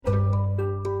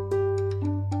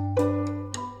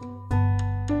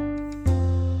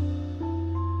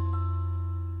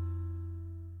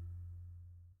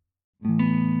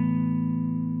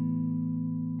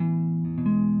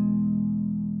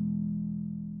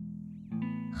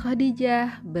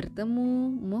Khadijah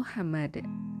bertemu Muhammad.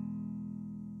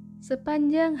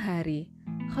 Sepanjang hari,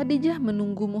 Khadijah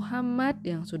menunggu Muhammad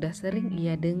yang sudah sering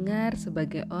ia dengar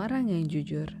sebagai orang yang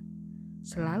jujur,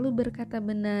 selalu berkata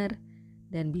benar,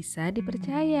 dan bisa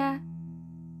dipercaya.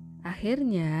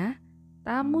 Akhirnya,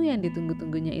 tamu yang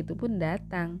ditunggu-tunggunya itu pun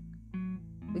datang.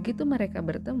 Begitu mereka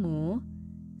bertemu,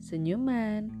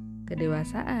 senyuman,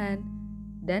 kedewasaan,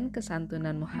 dan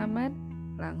kesantunan Muhammad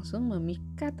langsung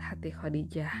memikat hati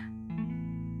Khadijah.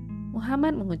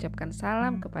 Muhammad mengucapkan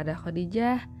salam kepada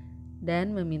Khadijah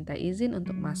dan meminta izin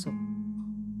untuk masuk.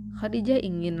 Khadijah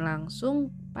ingin langsung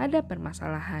pada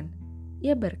permasalahan.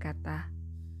 Ia berkata,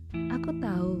 "Aku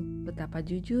tahu betapa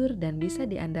jujur dan bisa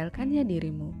diandalkannya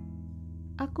dirimu.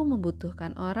 Aku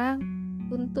membutuhkan orang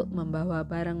untuk membawa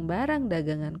barang-barang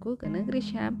daganganku ke negeri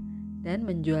Syam dan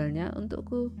menjualnya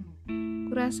untukku.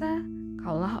 Kurasa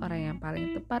kaulah orang yang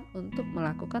paling tepat untuk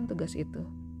melakukan tugas itu.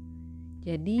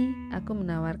 Jadi aku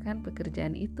menawarkan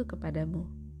pekerjaan itu kepadamu."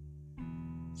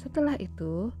 Setelah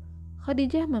itu,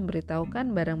 Khadijah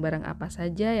memberitahukan barang-barang apa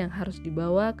saja yang harus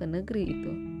dibawa ke negeri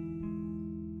itu.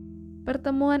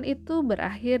 Pertemuan itu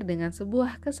berakhir dengan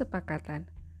sebuah kesepakatan.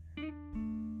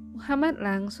 Muhammad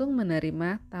langsung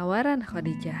menerima tawaran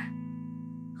Khadijah.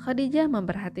 Khadijah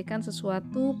memperhatikan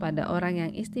sesuatu pada orang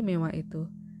yang istimewa itu.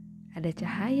 Ada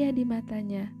cahaya di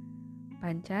matanya,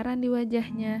 pancaran di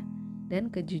wajahnya,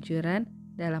 dan kejujuran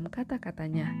dalam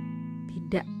kata-katanya.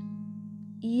 Tidak,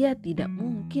 ia tidak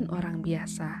mungkin orang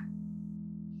biasa.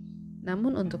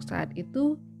 Namun untuk saat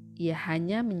itu, ia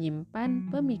hanya menyimpan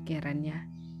pemikirannya.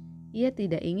 Ia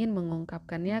tidak ingin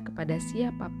mengungkapkannya kepada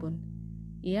siapapun.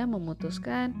 Ia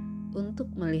memutuskan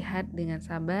untuk melihat dengan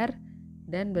sabar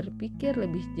dan berpikir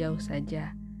lebih jauh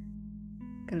saja.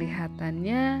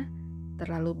 Kelihatannya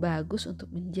terlalu bagus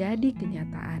untuk menjadi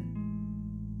kenyataan.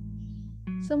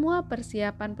 Semua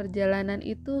persiapan perjalanan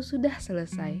itu sudah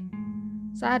selesai.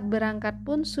 Saat berangkat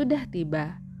pun sudah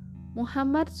tiba.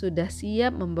 Muhammad sudah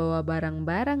siap membawa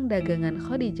barang-barang dagangan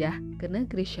Khadijah ke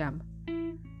negeri Syam.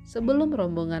 Sebelum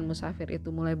rombongan musafir itu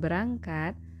mulai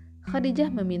berangkat, Khadijah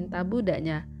meminta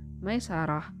budaknya,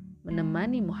 Maisarah,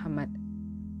 menemani Muhammad.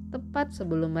 Tepat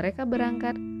sebelum mereka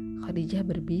berangkat, Khadijah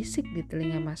berbisik di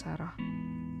telinga Maisarah,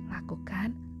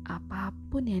 "Lakukan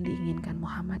apapun yang diinginkan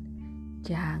Muhammad.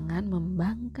 Jangan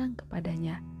membangkang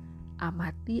kepadanya.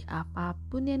 Amati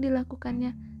apapun yang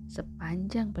dilakukannya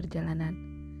sepanjang perjalanan.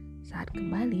 Saat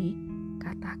kembali,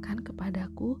 katakan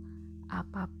kepadaku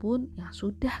apapun yang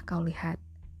sudah kau lihat."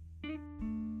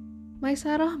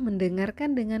 Maisarah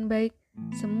mendengarkan dengan baik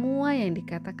semua yang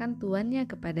dikatakan tuannya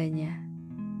kepadanya.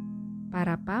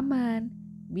 Para paman,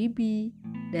 bibi,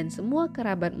 dan semua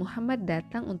kerabat Muhammad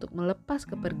datang untuk melepas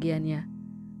kepergiannya.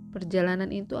 Perjalanan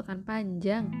itu akan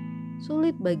panjang,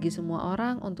 sulit bagi semua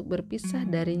orang untuk berpisah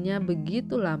darinya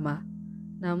begitu lama.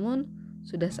 Namun,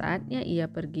 sudah saatnya ia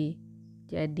pergi.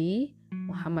 Jadi,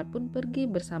 Muhammad pun pergi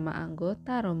bersama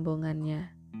anggota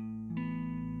rombongannya.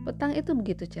 Petang itu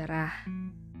begitu cerah,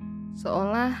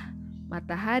 seolah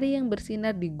matahari yang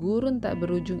bersinar di gurun tak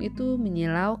berujung itu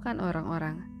menyilaukan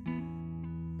orang-orang.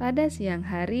 Pada siang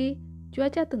hari,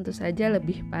 cuaca tentu saja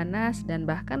lebih panas dan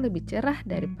bahkan lebih cerah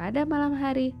daripada malam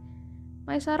hari.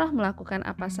 Maisarah melakukan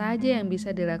apa saja yang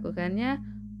bisa dilakukannya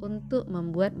untuk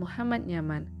membuat Muhammad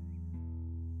nyaman.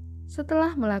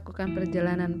 Setelah melakukan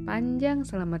perjalanan panjang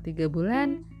selama 3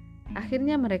 bulan,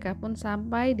 akhirnya mereka pun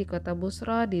sampai di kota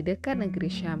Busra di dekat negeri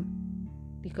Syam.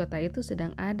 Di kota itu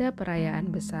sedang ada perayaan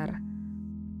besar.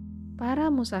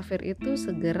 Para musafir itu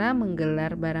segera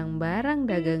menggelar barang-barang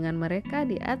dagangan mereka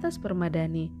di atas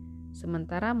permadani,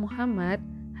 sementara Muhammad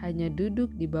hanya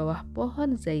duduk di bawah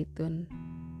pohon zaitun.